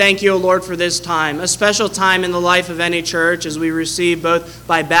Thank you, O Lord, for this time, a special time in the life of any church as we receive both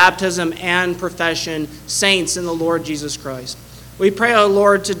by baptism and profession saints in the Lord Jesus Christ. We pray, O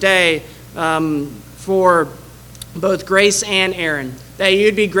Lord, today for both Grace and Aaron, that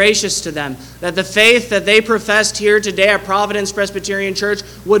you'd be gracious to them, that the faith that they professed here today at Providence Presbyterian Church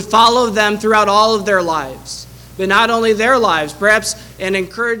would follow them throughout all of their lives, but not only their lives, perhaps and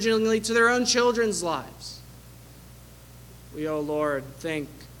encouragingly to their own children's lives. We, O Lord, think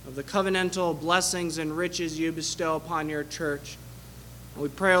of the covenantal blessings and riches you bestow upon your church. And we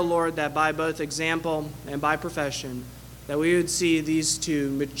pray, O Lord, that by both example and by profession, that we would see these two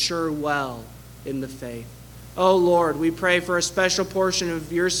mature well in the faith. O Lord, we pray for a special portion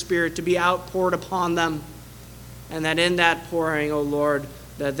of your Spirit to be outpoured upon them, and that in that pouring, O Lord,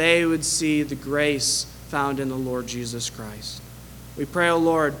 that they would see the grace found in the Lord Jesus Christ. We pray, O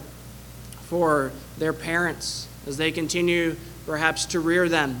Lord, for their parents as they continue perhaps to rear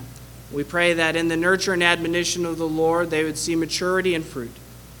them. We pray that in the nurture and admonition of the Lord, they would see maturity and fruit.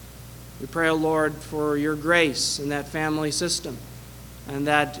 We pray, O Lord, for your grace in that family system, and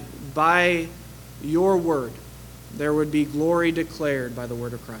that by your word there would be glory declared by the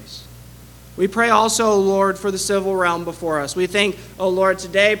word of Christ. We pray also, O Lord, for the civil realm before us. We think, O Lord,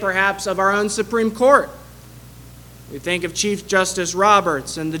 today perhaps of our own Supreme Court. We think of Chief Justice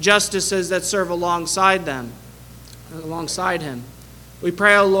Roberts and the justices that serve alongside him. We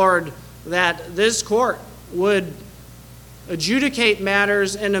pray, O Lord, that this court would adjudicate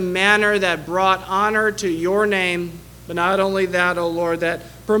matters in a manner that brought honor to your name, but not only that, O Lord, that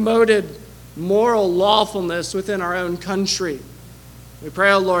promoted moral lawfulness within our own country. We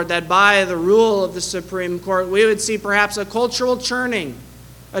pray, O Lord, that by the rule of the Supreme Court, we would see perhaps a cultural churning,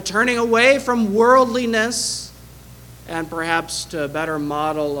 a turning away from worldliness, and perhaps to a better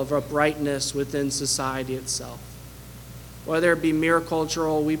model of uprightness within society itself. Whether it be mere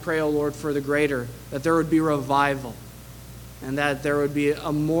cultural, we pray, O Lord, for the greater, that there would be revival, and that there would be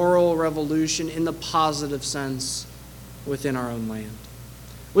a moral revolution in the positive sense within our own land.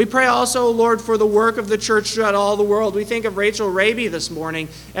 We pray also, O Lord, for the work of the church throughout all the world. We think of Rachel Raby this morning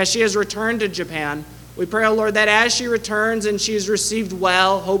as she has returned to Japan. We pray, O Lord, that as she returns and she is received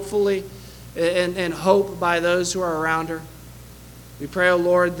well, hopefully, and hope by those who are around her, we pray, O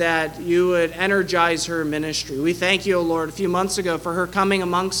Lord, that you would energize her ministry. We thank you, O Lord, a few months ago for her coming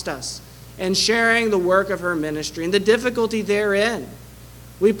amongst us and sharing the work of her ministry and the difficulty therein.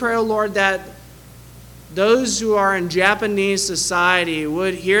 We pray, O Lord, that those who are in Japanese society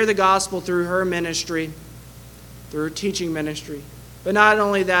would hear the gospel through her ministry, through her teaching ministry. But not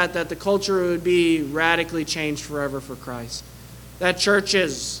only that, that the culture would be radically changed forever for Christ. That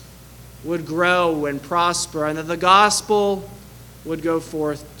churches would grow and prosper, and that the gospel would go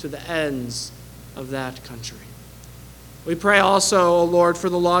forth to the ends of that country. We pray also, O Lord, for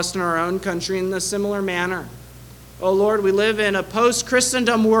the lost in our own country in a similar manner. O Lord, we live in a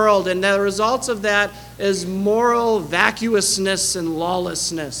post-Christendom world, and the results of that is moral vacuousness and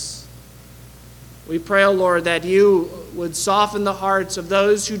lawlessness. We pray, O Lord, that you would soften the hearts of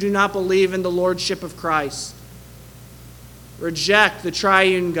those who do not believe in the lordship of Christ, reject the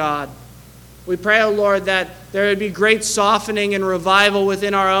triune God. We pray, O Lord, that there would be great softening and revival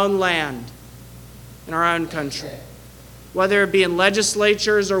within our own land, in our own country. Whether it be in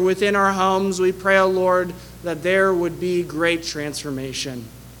legislatures or within our homes, we pray, O Lord, that there would be great transformation.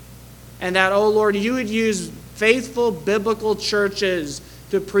 And that, O Lord, you would use faithful biblical churches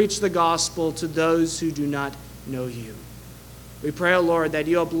to preach the gospel to those who do not know you. We pray, O Lord, that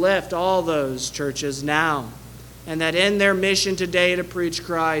you uplift all those churches now, and that in their mission today to preach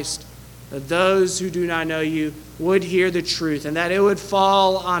Christ, that those who do not know you would hear the truth, and that it would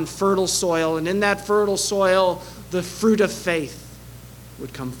fall on fertile soil, and in that fertile soil, the fruit of faith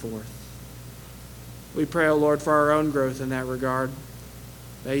would come forth. We pray, O Lord, for our own growth in that regard,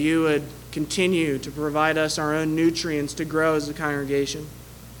 that you would continue to provide us our own nutrients to grow as a congregation.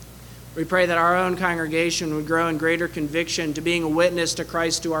 We pray that our own congregation would grow in greater conviction to being a witness to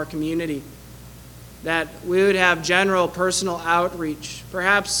Christ to our community, that we would have general personal outreach,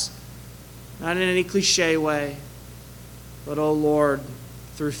 perhaps not in any cliche way, but, O Lord,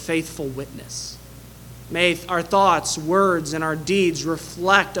 through faithful witness. May our thoughts, words, and our deeds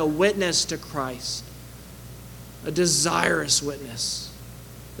reflect a witness to Christ, a desirous witness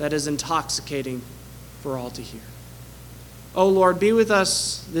that is intoxicating for all to hear. O Lord, be with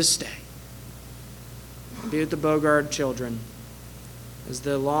us this day. Be with the Bogard children as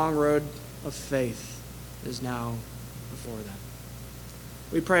the long road of faith is now before them.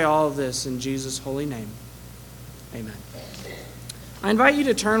 We pray all of this in Jesus' holy name. Amen. I invite you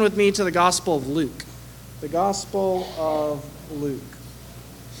to turn with me to the Gospel of Luke. The Gospel of Luke.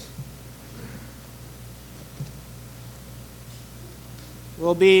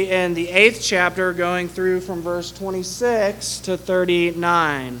 We'll be in the 8th chapter, going through from verse 26 to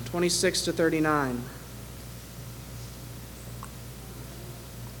 39. 26 to 39.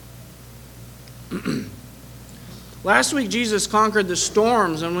 Last week, Jesus conquered the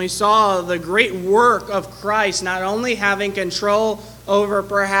storms, and we saw the great work of Christ, not only having control over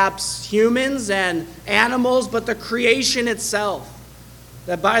perhaps humans and animals, but the creation itself.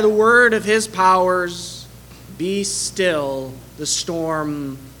 That by the word of his powers, be still, the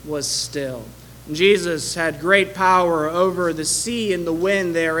storm was still. And Jesus had great power over the sea and the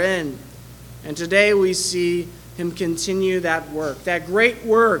wind therein. And today we see him continue that work, that great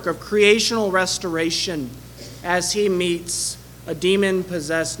work of creational restoration, as he meets a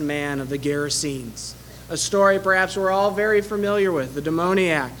demon-possessed man of the Gerasenes. A story perhaps we're all very familiar with, the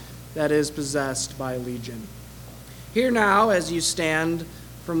demoniac that is possessed by Legion. Hear now as you stand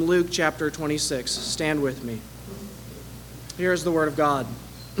from Luke chapter 26. Stand with me. Here's the word of God.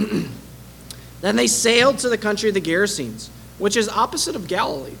 Then they sailed to the country of the Gerasenes, which is opposite of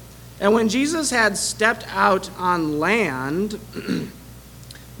Galilee. And when Jesus had stepped out on land,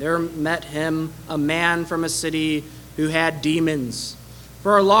 there met him a man from a city who had demons.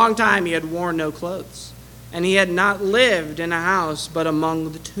 For a long time he had worn no clothes, and he had not lived in a house but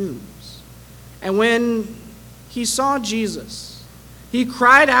among the tombs. And when he saw Jesus, he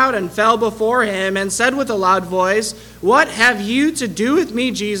cried out and fell before him and said with a loud voice, "What have you to do with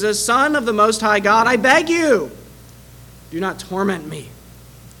me, Jesus, Son of the Most High God? I beg you, do not torment me."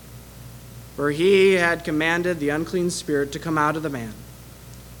 For he had commanded the unclean spirit to come out of the man.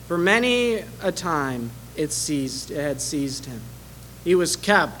 For many a time it had seized him. He was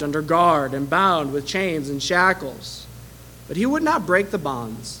kept under guard and bound with chains and shackles. But he would not break the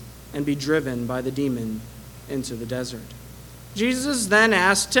bonds and be driven by the demon into the desert. Jesus then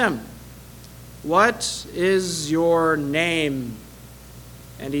asked him, "What is your name?"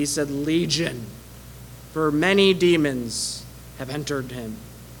 And he said, "Legion, for many demons have entered him."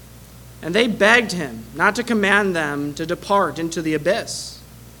 And they begged him not to command them to depart into the abyss.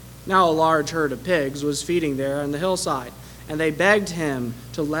 Now a large herd of pigs was feeding there on the hillside, and they begged him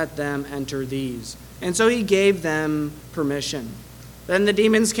to let them enter these. And so he gave them permission. Then the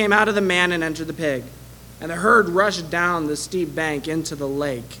demons came out of the man and entered the pig, and the herd rushed down the steep bank into the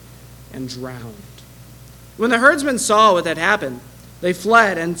lake and drowned. When the herdsmen saw what had happened, they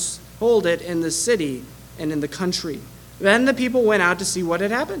fled and told it in the city and in the country. Then the people went out to see what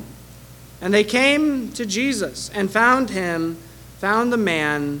had happened. And they came to Jesus and found the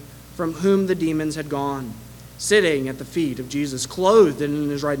man from whom the demons had gone, sitting at the feet of Jesus, clothed and in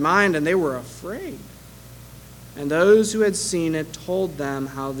his right mind, and they were afraid. And those who had seen it told them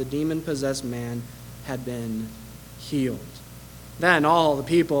how the demon-possessed man had been healed. Then all the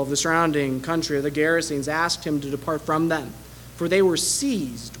people of the surrounding country of the Gerasenes asked him to depart from them, for they were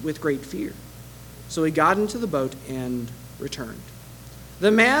seized with great fear. So he got into the boat and returned.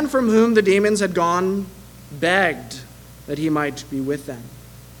 The man from whom the demons had gone begged that he might be with them.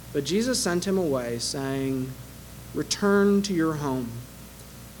 But Jesus sent him away, saying, "Return to your home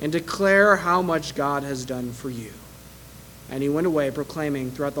and declare how much God has done for you." And he went away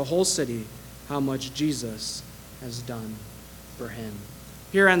proclaiming throughout the whole city how much Jesus has done for him.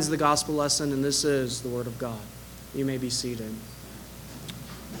 Here ends the gospel lesson, and this is the word of God. You may be seated.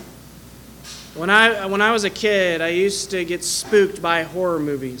 When I was a kid, I used to get spooked by horror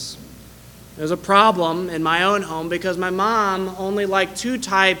movies. There was a problem in my own home because my mom only liked two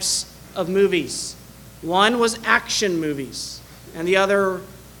types of movies. One was action movies, and the other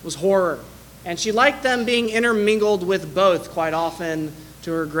was horror. And she liked them being intermingled with both quite often,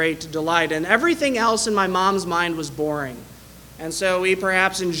 to her great delight. And everything else in my mom's mind was boring. And so we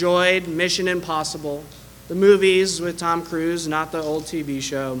perhaps enjoyed Mission Impossible, the movies with Tom Cruise, not the old TV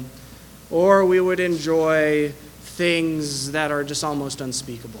show. Or we would enjoy things that are just almost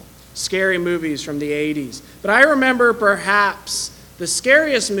unspeakable. Scary movies from the 80s. But I remember perhaps the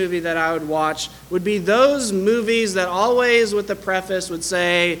scariest movie that I would watch would be those movies that always with the preface would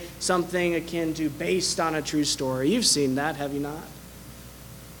say something akin to based on a true story. You've seen that, have you not?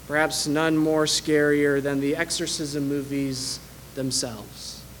 Perhaps none more scarier than the exorcism movies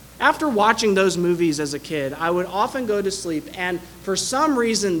themselves. After watching those movies as a kid, I would often go to sleep, and for some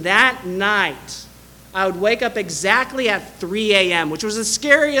reason that night, I would wake up exactly at 3 a.m., which was the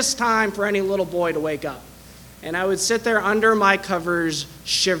scariest time for any little boy to wake up. And I would sit there under my covers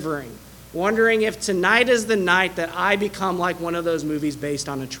shivering, wondering if tonight is the night that I become like one of those movies based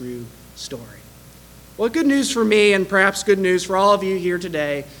on a true story. Well, good news for me, and perhaps good news for all of you here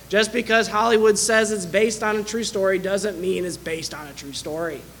today. Just because Hollywood says it's based on a true story doesn't mean it's based on a true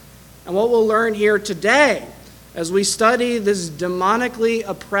story. And what we'll learn here today as we study this demonically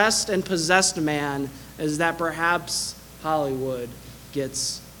oppressed and possessed man is that perhaps Hollywood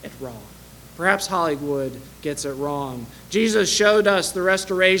gets it wrong. Perhaps Hollywood gets it wrong. Jesus showed us the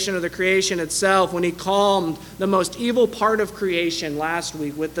restoration of the creation itself when he calmed the most evil part of creation last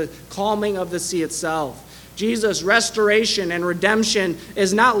week with the calming of the sea itself. Jesus' restoration and redemption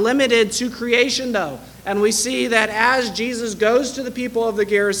is not limited to creation, though. And we see that as Jesus goes to the people of the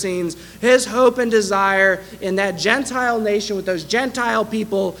Gerasenes, his hope and desire in that Gentile nation with those Gentile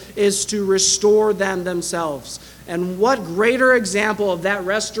people is to restore them themselves. And what greater example of that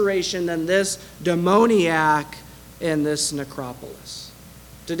restoration than this demoniac in this necropolis?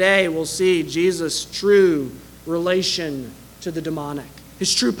 Today we'll see Jesus' true relation to the demonic,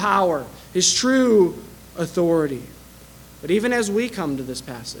 his true power, his true authority. But even as we come to this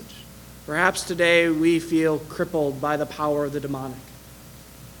passage, perhaps today we feel crippled by the power of the demonic,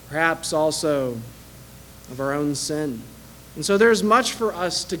 perhaps also of our own sin. And so there's much for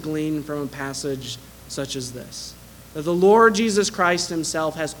us to glean from a passage such as this, that the Lord Jesus Christ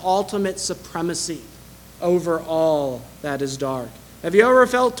himself has ultimate supremacy over all that is dark. Have you ever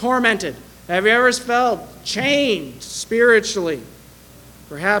felt tormented? Have you ever felt chained spiritually?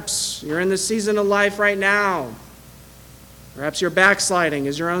 Perhaps you're in this season of life right now. Perhaps you're backsliding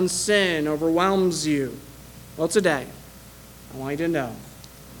as your own sin overwhelms you. Well, today, I want you to know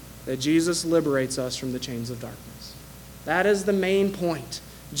that Jesus liberates us from the chains of darkness. That is the main point.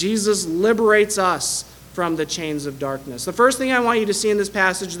 Jesus liberates us from the chains of darkness. The first thing I want you to see in this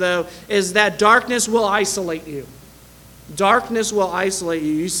passage, though, is that darkness will isolate you. Darkness will isolate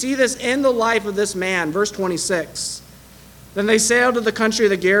you. You see this in the life of this man. Verse 26. Then they sailed to the country of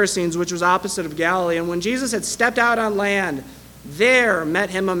the Gerasenes, which was opposite of Galilee. And when Jesus had stepped out on land, there met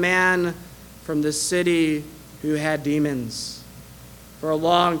him a man from the city who had demons. For a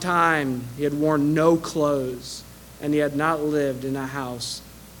long time he had worn no clothes, and he had not lived in a house,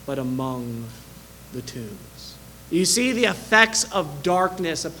 but among the tombs. You see the effects of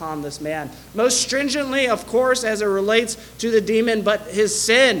darkness upon this man. Most stringently, of course, as it relates to the demon, but his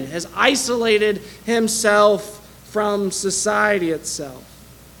sin has isolated himself from society itself.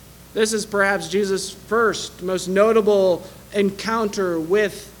 This is perhaps Jesus' first, most notable encounter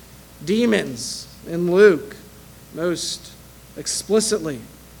with demons in Luke, most explicitly.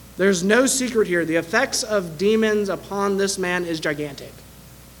 There's no secret here. The effects of demons upon this man is gigantic.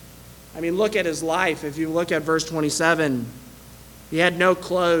 I mean, look at his life. If you look at verse 27, he had no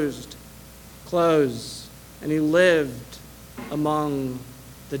clothes, and he lived among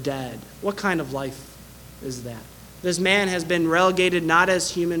the dead. What kind of life is that? This man has been relegated not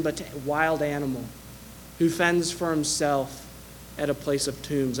as human, but to a wild animal who fends for himself at a place of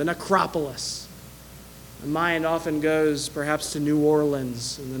tombs, a necropolis. My mind often goes perhaps to New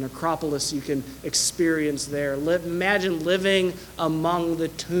Orleans and the necropolis you can experience there. Imagine living among the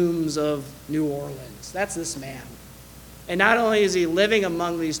tombs of New Orleans. That's this man. And not only is he living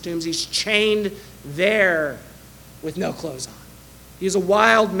among these tombs, he's chained there with no clothes on. He's a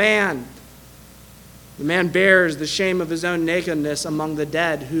wild man. The man bears the shame of his own nakedness among the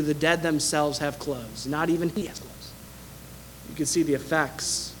dead, who the dead themselves have clothes. Not even he has clothes. You can see the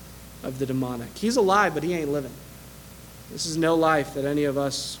effects of the demonic. He's alive, but he ain't living. This is no life that any of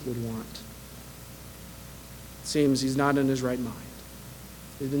us would want. It seems he's not in his right mind.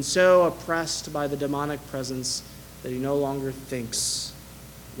 He's been so oppressed by the demonic presence that he no longer thinks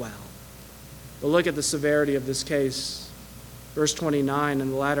well. But look at the severity of this case. Verse 29 in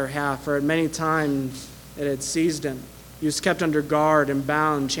the latter half, for at many times it had seized him. He was kept under guard and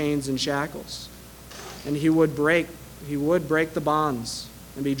bound, chains and shackles. And he would break the bonds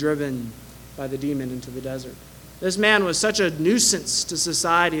and be driven by the demon into the desert. This man was such a nuisance to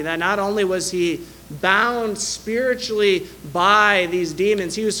society that not only was he bound spiritually by these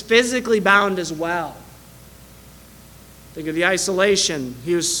demons, he was physically bound as well. Think of the isolation.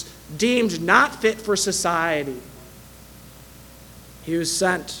 He was deemed not fit for society. He was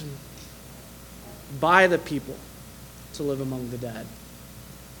sent by the people to live among the dead.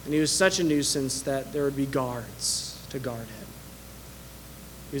 And he was such a nuisance that there would be guards to guard him.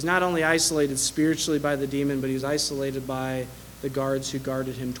 He was not only isolated spiritually by the demon, but he was isolated by the guards who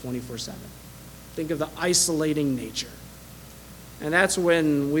guarded him 24/7. Think of the isolating nature. And that's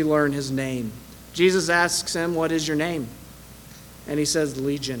when we learn his name. Jesus asks him, "What is your name?" And he says,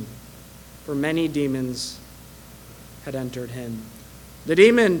 "Legion," for many demons had entered him. The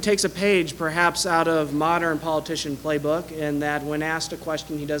demon takes a page perhaps out of modern politician playbook in that when asked a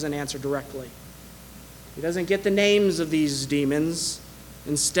question, he doesn't answer directly. He doesn't get the names of these demons.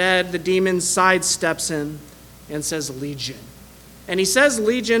 Instead, the demon sidesteps him and says, "Legion." And he says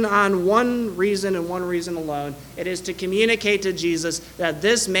legion on one reason and one reason alone. It is to communicate to Jesus that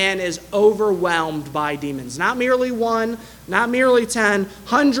this man is overwhelmed by demons. Not merely one, not merely 10,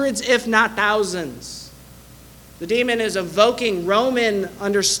 hundreds if not thousands. The demon is evoking Roman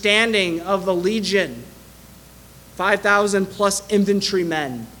understanding of the legion. 5,000 plus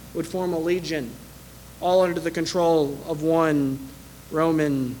infantrymen would form a legion, all under the control of one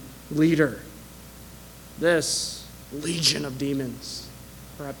Roman leader. This legion of demons,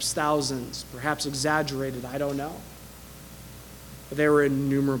 perhaps thousands, perhaps exaggerated, I don't know. But they were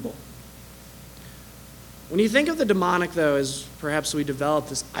innumerable. When you think of the demonic, though, as perhaps we develop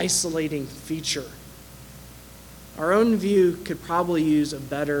this isolating feature, our own view could probably use a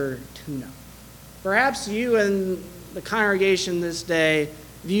better tune-up. Perhaps you and the congregation this day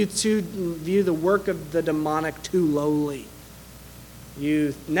view the work of the demonic too lowly.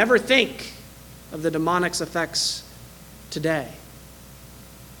 You never think of the demonic's effects today.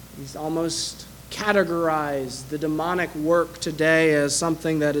 He's almost categorized the demonic work today as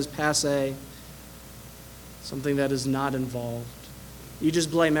something that is passé, something that is not involved. You just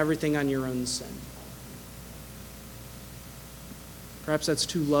blame everything on your own sin. Perhaps that's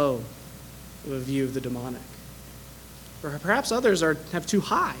too low of a view of the demonic. Or perhaps others have too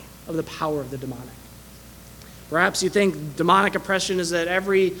high of the power of the demonic. Perhaps you think demonic oppression is at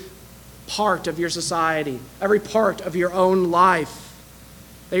every part of your society, every part of your own life,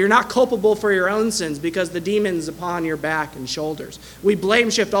 that you're not culpable for your own sins because the demon's upon your back and shoulders. We blame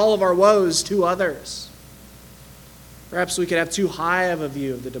shift all of our woes to others. Perhaps we could have too high of a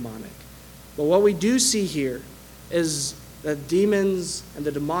view of the demonic. But what we do see here is that demons and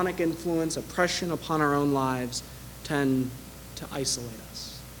the demonic influence, oppression upon our own lives, tend to isolate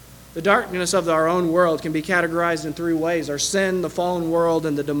us. The darkness of our own world can be categorized in three ways: our sin, the fallen world,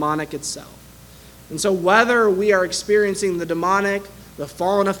 and the demonic itself. And so whether we are experiencing the demonic, the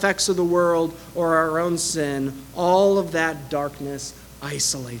fallen effects of the world, or our own sin, all of that darkness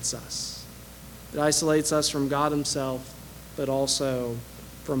isolates us. It isolates us from God himself, but also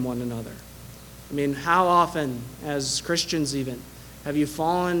from one another. I mean, how often, as Christians even, have you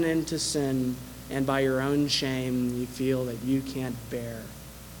fallen into sin and by your own shame you feel that you can't bear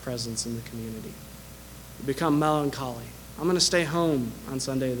presence in the community? You become melancholy. I'm going to stay home on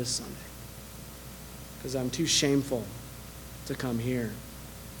Sunday this Sunday because I'm too shameful to come here.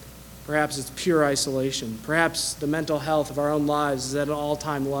 Perhaps it's pure isolation. Perhaps the mental health of our own lives is at an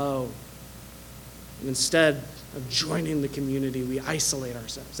all-time low. And instead of joining the community, we isolate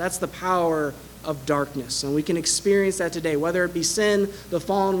ourselves. That's the power of darkness. And we can experience that today, whether it be sin, the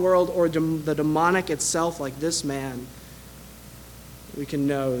fallen world, or the demonic itself, like this man. We can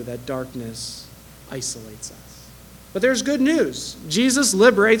know that darkness isolates us. But there's good news. Jesus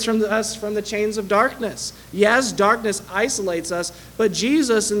liberates us from the chains of darkness. Yes, darkness isolates us, but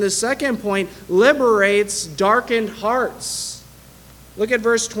Jesus, in the second point, liberates darkened hearts. Look at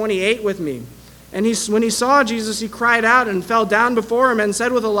verse 28 with me. And when he saw Jesus, he cried out and fell down before him and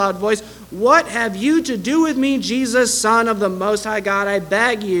said with a loud voice, "What have you to do with me, Jesus, Son of the Most High God? I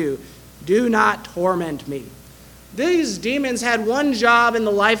beg you, do not torment me." These demons had one job in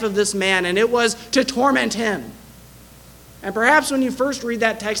the life of this man, and it was to torment him. And perhaps when you first read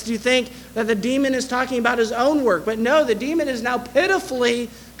that text, you think that the demon is talking about his own work. But no, the demon is now pitifully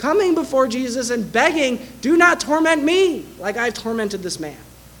coming before Jesus and begging, "Do not torment me like I've tormented this man."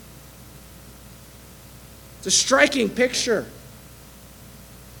 It's a striking picture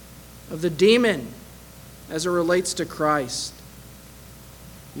of the demon as it relates to Christ.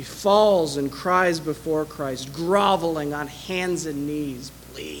 He falls and cries before Christ, groveling on hands and knees,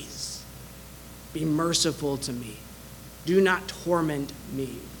 "Please, be merciful to me. Do not torment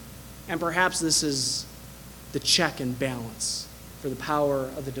me." And perhaps this is the check and balance for the power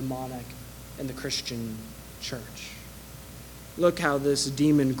of the demonic in the Christian church. Look how this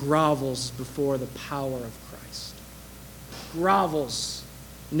demon grovels before the power of Christ. Grovels,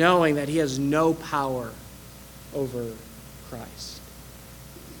 knowing that he has no power over Christ.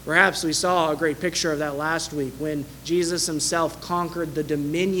 Perhaps we saw a great picture of that last week when Jesus himself conquered the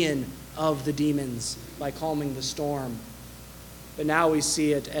dominion of the demons by calming the storm. But now we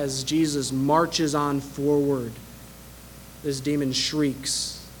see it as Jesus marches on forward. This demon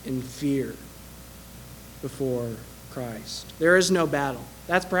shrieks in fear before Christ. There is no battle.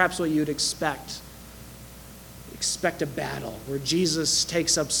 That's perhaps what you'd expect. Expect a battle where Jesus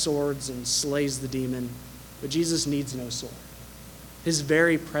takes up swords and slays the demon. But Jesus needs no sword. His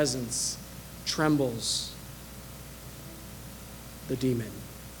very presence trembles the demon.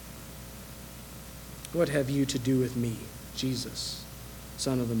 "What have you to do with me, Jesus,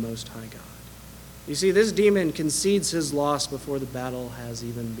 Son of the Most High God?" You see, this demon concedes his loss before the battle has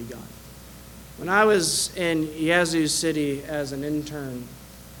even begun. When I was in Yazoo City as an intern,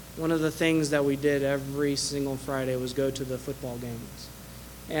 one of the things that we did every single Friday was go to the football games.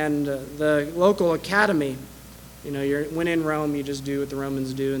 And the local academy, when in Rome, you just do what the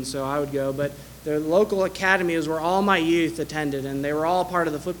Romans do, and so I would go. But the local academy is where all my youth attended, and they were all part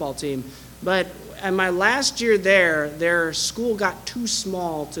of the football team. But in my last year there, their school got too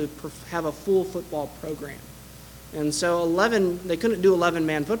small to have a full football program. And so they couldn't do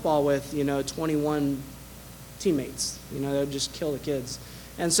 11-man football with, 21 teammates. They would just kill the kids.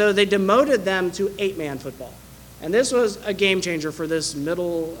 And so they demoted them to 8-man football. And this was a game changer for this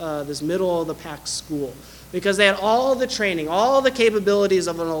middle of the pack school, because they had all the training, all the capabilities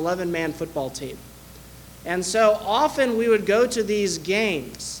of an 11-man football team. And so often we would go to these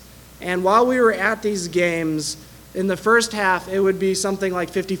games, and while we were at these games, in the first half, it would be something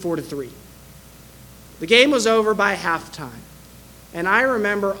like 54-3. The game was over by halftime. And I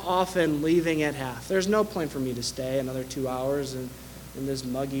remember often leaving at half. There's no point for me to stay another 2 hours in this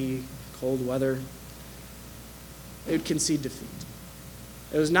muggy, cold weather. They would concede defeat.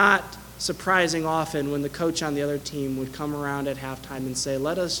 It was not surprising often when the coach on the other team would come around at halftime and say,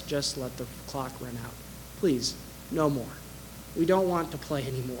 let us just let the clock run out. Please, no more. We don't want to play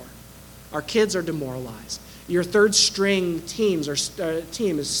anymore. Our kids are demoralized. Your third-string team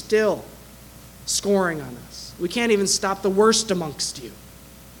is still scoring on us. We can't even stop the worst amongst you.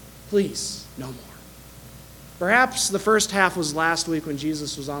 Please, no more. Perhaps the first half was last week when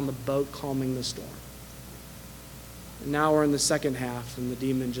Jesus was on the boat calming the storm. And now we're in the second half, and the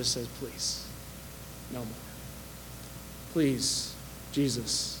demon just says, please, no more. Please,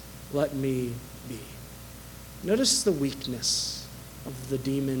 Jesus, let me be. Notice the weakness of the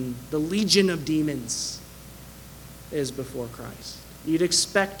demon. The legion of demons is before Christ. You'd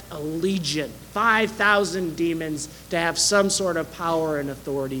expect a legion, 5,000 demons, to have some sort of power and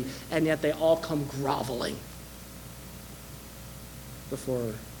authority, and yet they all come groveling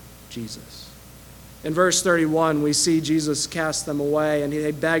before Jesus. In verse 31, we see Jesus cast them away, and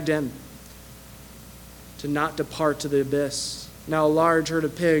they begged him to not depart to the abyss. Now a large herd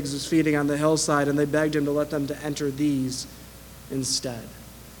of pigs was feeding on the hillside, and they begged him to let them to enter these instead.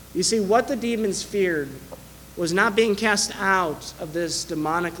 You see, what the demons feared was not being cast out of this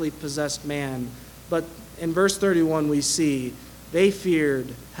demonically possessed man, but in verse 31 we see they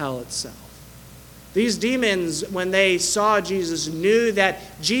feared hell itself. These demons, when they saw Jesus, knew that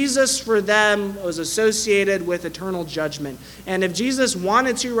Jesus for them was associated with eternal judgment. And if Jesus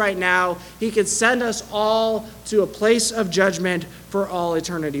wanted to right now, he could send us all to a place of judgment for all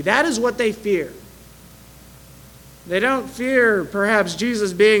eternity. That is what they fear. They don't fear perhaps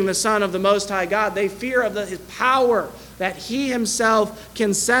Jesus being the Son of the Most High God. They fear of his power, that he himself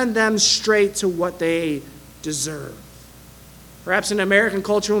can send them straight to what they deserve. Perhaps in American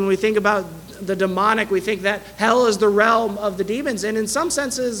culture, when we think about the demonic, we think that hell is the realm of the demons, and in some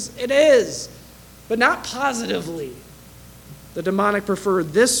senses it is, but not positively. The demonic prefer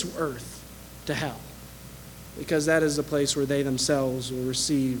this earth to hell, because that is the place where they themselves will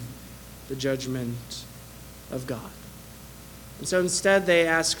receive the judgment of God. And so instead they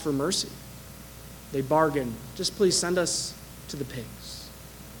ask for mercy. They bargain, just please send us to the pigs.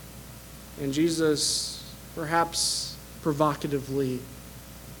 And Jesus, perhaps provocatively,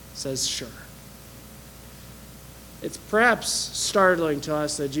 says sure. It's perhaps startling to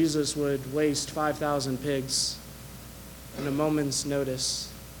us that Jesus would waste 5,000 pigs in a moment's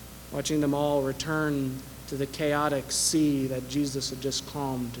notice, watching them all return to the chaotic sea that Jesus had just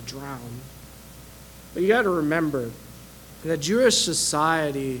calmed to drown. But you got to remember that Jewish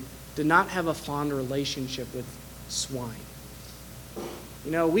society did not have a fond relationship with swine.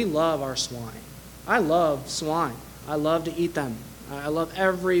 We love our swine. I love swine. I love to eat them. I love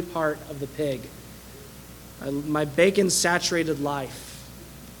every part of the pig. My bacon-saturated life.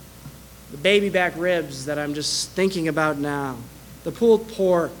 The baby back ribs that I'm just thinking about now. The pulled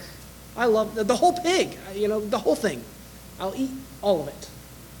pork. I love the whole pig, the whole thing. I'll eat all of it.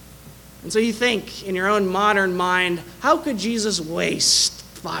 And so you think in your own modern mind, how could Jesus waste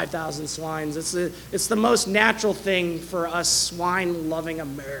 5,000 swines? It's the most natural thing for us swine-loving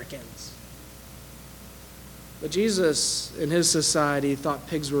Americans. But Jesus, in his society, thought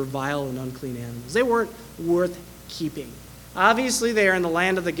pigs were vile and unclean animals. They weren't worth keeping. Obviously, they are in the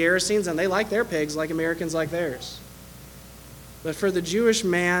land of the Gerasenes, and they like their pigs like Americans like theirs. But for the Jewish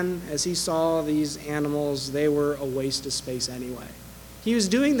man, as he saw these animals, they were a waste of space anyway. He was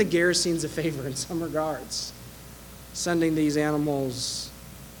doing the Gerasenes a favor in some regards, sending these animals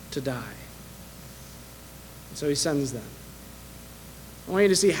to die. And so he sends them. I want you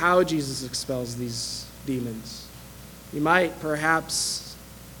to see how Jesus expels these demons. You might perhaps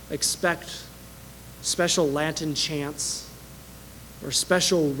expect special Latin chants or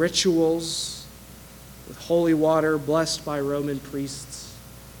special rituals with holy water blessed by Roman priests.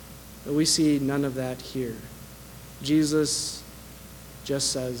 But we see none of that here. Jesus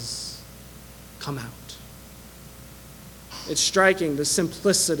just says, "Come out." It's striking, the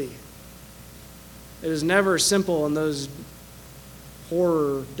simplicity. It is never simple in those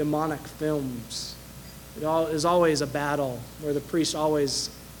horror, demonic films. It is always a battle where the priest always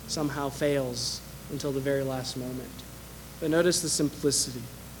somehow fails until the very last moment. But notice the simplicity.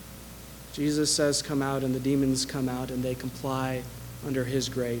 Jesus says, "Come out," and the demons come out, and they comply under his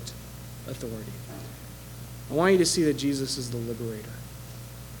great authority. I want you to see that Jesus is the liberator.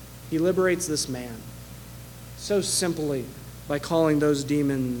 He liberates this man so simply by calling those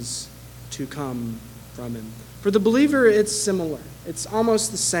demons to come from him. For the believer, it's similar. It's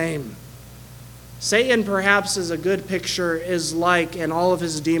almost the same. Satan, perhaps, is a good picture, is like, and all of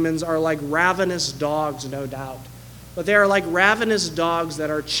his demons are like ravenous dogs, no doubt. But they are like ravenous dogs that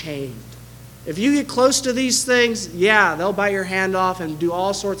are chained. If you get close to these things, yeah, they'll bite your hand off and do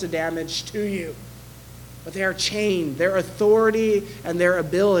all sorts of damage to you. But they are chained. Their authority and their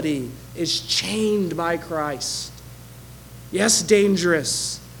ability is chained by Christ. Yes,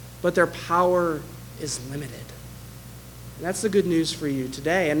 dangerous, but their power is limited. And that's the good news for you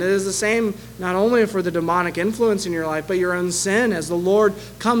today. And it is the same not only for the demonic influence in your life, but your own sin. As the Lord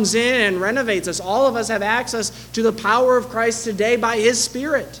comes in and renovates us, all of us have access to the power of Christ today by his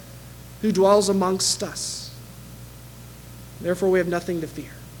Spirit who dwells amongst us. Therefore, we have nothing to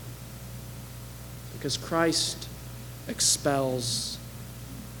fear, because Christ expels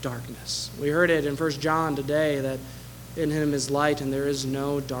darkness. We heard it in 1 John today that in him is light and there is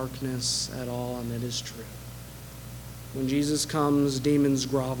no darkness at all, and it is true. When Jesus comes, demons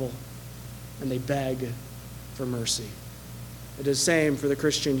grovel and they beg for mercy. It is the same for the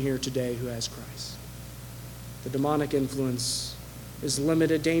Christian here today who has Christ. The demonic influence is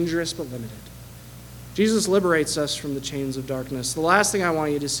limited, dangerous, but limited. Jesus liberates us from the chains of darkness. The last thing I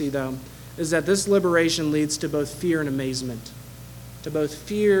want you to see, though, is that this liberation leads to both fear and amazement. To both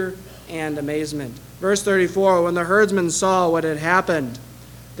fear and amazement. Verse 34, when the herdsmen saw what had happened,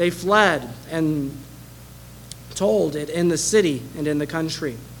 they fled and told it in the city and in the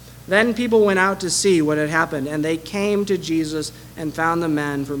country. Then people went out to see what had happened, and they came to Jesus and found the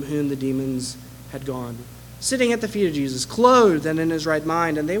man from whom the demons had gone, sitting at the feet of Jesus, clothed and in his right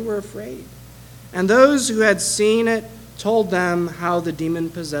mind, and they were afraid. And those who had seen it told them how the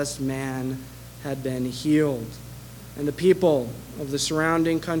demon-possessed man had been healed. And the people of the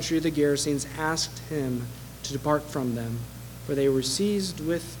surrounding country of the Gerasenes asked him to depart from them, for they were seized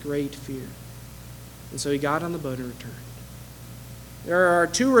with great fear. And so he got on the boat and returned. There are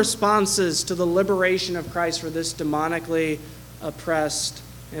two responses to the liberation of Christ for this demonically oppressed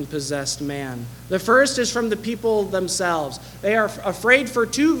and possessed man. The first is from the people themselves. They are afraid for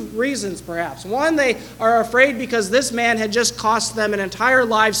two reasons, perhaps. One, they are afraid because this man had just cost them an entire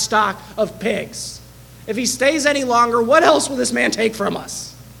livestock of pigs. If he stays any longer, what else will this man take from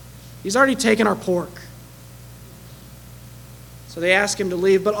us? He's already taken our pork. So they ask him to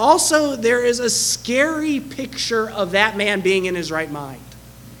leave. But also there is a scary picture of that man being in his right mind.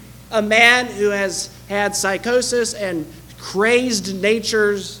 A man who has had psychosis and crazed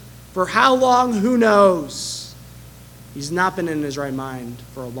natures for how long, who knows? He's not been in his right mind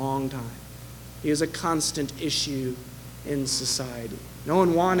for a long time. He is a constant issue in society. No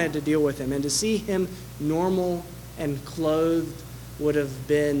one wanted to deal with him, and to see him normal and clothed would have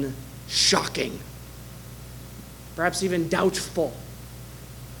been shocking, perhaps even doubtful.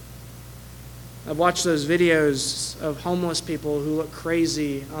 I've watched those videos of homeless people who look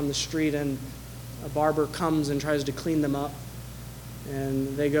crazy on the street, and a barber comes and tries to clean them up.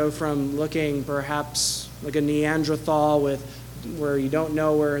 And they go from looking perhaps like a Neanderthal where you don't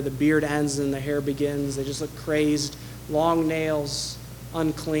know where the beard ends and the hair begins. They just look crazed, long nails,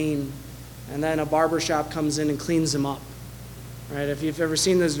 unclean. And then a barbershop comes in and cleans them up. Right? If you've ever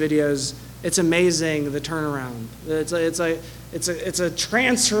seen those videos, it's amazing, the turnaround. It's a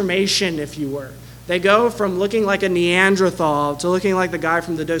transformation, if you were. They go from looking like a Neanderthal to looking like the guy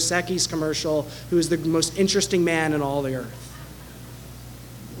from the Dos Equis commercial who is the most interesting man in all the earth.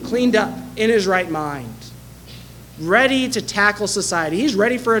 Cleaned up, in his right mind. Ready to tackle society. He's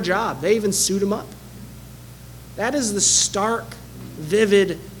ready for a job. They even suit him up. That is the stark,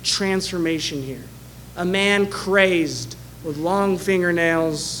 vivid transformation here. A man crazed with long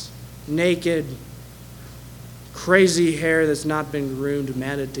fingernails, naked, crazy hair that's not been groomed,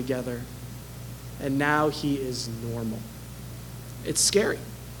 matted together. And now he is normal. It's scary.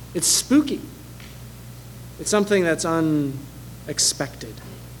 It's spooky. It's something that's unexpected.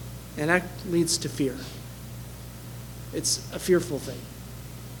 And that leads to fear. It's a fearful thing.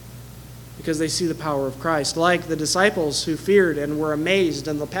 Because they see the power of Christ. Like the disciples who feared and were amazed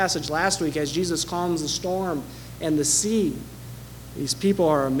in the passage last week as Jesus calms the storm and the sea. These people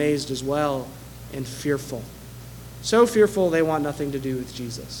are amazed as well and fearful. So fearful they want nothing to do with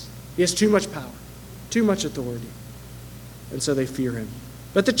Jesus. He has too much power, too much authority. And so they fear him.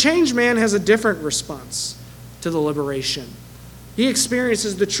 But the changed man has a different response to the liberation. He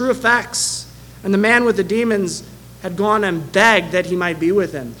experiences the true effects. And the man with the demons had gone and begged that he might be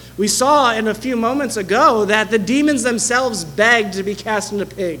with him. We saw in a few moments ago that the demons themselves begged to be cast into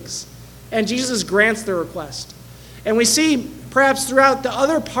pigs. And Jesus grants their request. And we see perhaps throughout the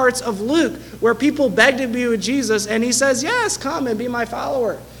other parts of Luke where people beg to be with Jesus and he says, yes, come and be my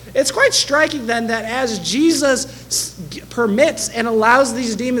follower. It's quite striking then that as Jesus permits and allows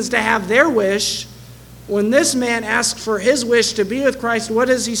these demons to have their wish, when this man asks for his wish to be with Christ, what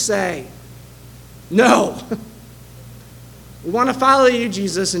does he say? No. We want to follow you,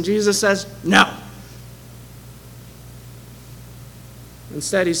 Jesus. And Jesus says, no.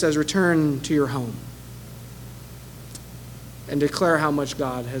 Instead, he says, return to your home and declare how much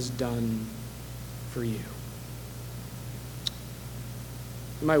God has done for you.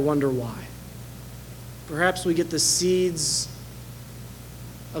 You might wonder why. Perhaps we get the seeds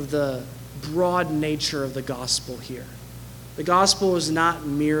of the broad nature of the gospel here. The gospel is not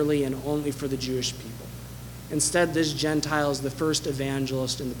merely and only for the Jewish people. Instead, this Gentile is the first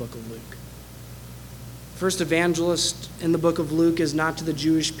evangelist in the book of Luke. The first evangelist in the book of Luke is not to the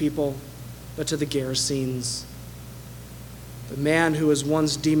Jewish people, but to the Gerasenes. The man who was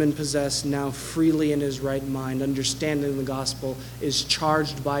once demon-possessed, now freely in his right mind, understanding the gospel, is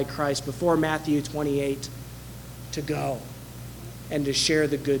charged by Christ before Matthew 28 to go and to share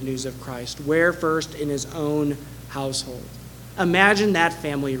the good news of Christ. Where first? In his own household. Imagine that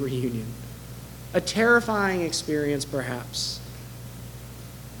family reunion. A terrifying experience, perhaps,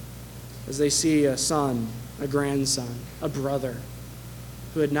 as they see a son, a grandson, a brother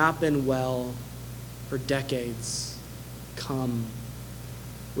who had not been well for decades come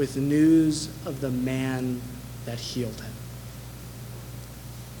with news of the man that healed him.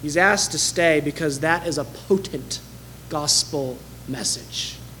 He's asked to stay because that is a potent gospel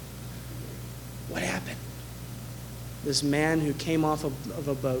message. What happened? This man who came off of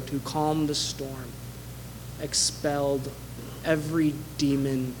a boat, who calmed the storm, expelled every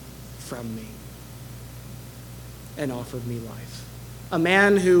demon from me and offered me life. A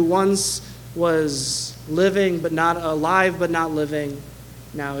man who once was living but not alive but not living,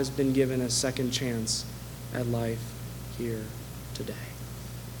 now has been given a second chance at life here today.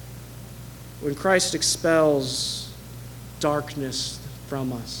 When Christ expels darkness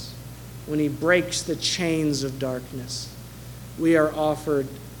from us, when he breaks the chains of darkness, we are offered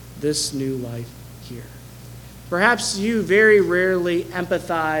this new life here. Perhaps you very rarely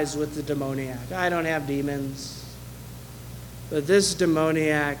empathize with the demoniac. I don't have demons. But this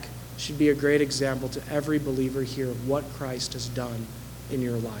demoniac should be a great example to every believer here of what Christ has done in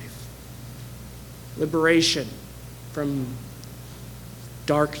your life. Liberation from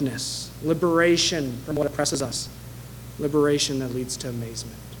darkness. Liberation from what oppresses us. Liberation that leads to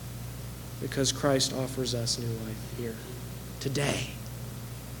amazement. Because Christ offers us new life here today.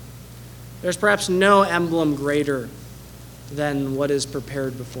 There's perhaps no emblem greater than what is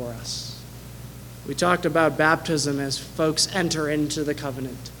prepared before us. We talked about baptism as folks enter into the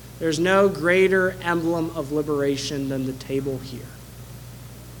covenant. There's no greater emblem of liberation than the table here.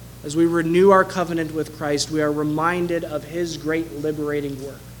 As we renew our covenant with Christ, we are reminded of his great liberating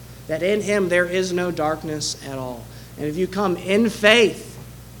work, that in him there is no darkness at all. And if you come in faith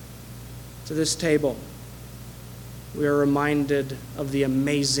to this table, we are reminded of the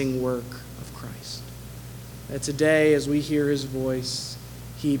amazing work of Christ. That today, as we hear his voice,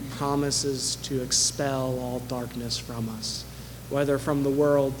 he promises to expel all darkness from us, whether from the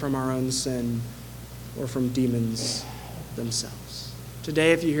world, from our own sin, or from demons themselves.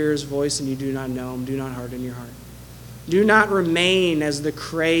 Today, if you hear his voice and you do not know him, do not harden your heart. Do not remain as the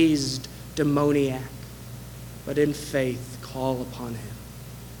crazed demoniac, but in faith call upon him.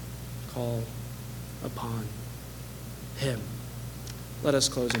 Call upon him. Let us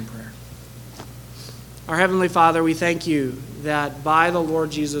close in prayer. Our Heavenly Father, we thank you that by the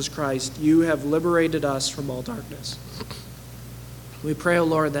Lord Jesus Christ, you have liberated us from all darkness. We pray, O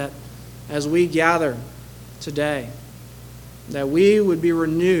Lord, that as we gather today, that we would be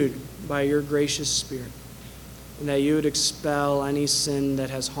renewed by your gracious Spirit, and that you would expel any sin that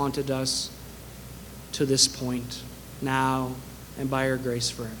has haunted us to this point, now and by your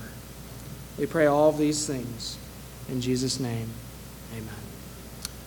grace forever. We pray all of these things in Jesus' name. Amen.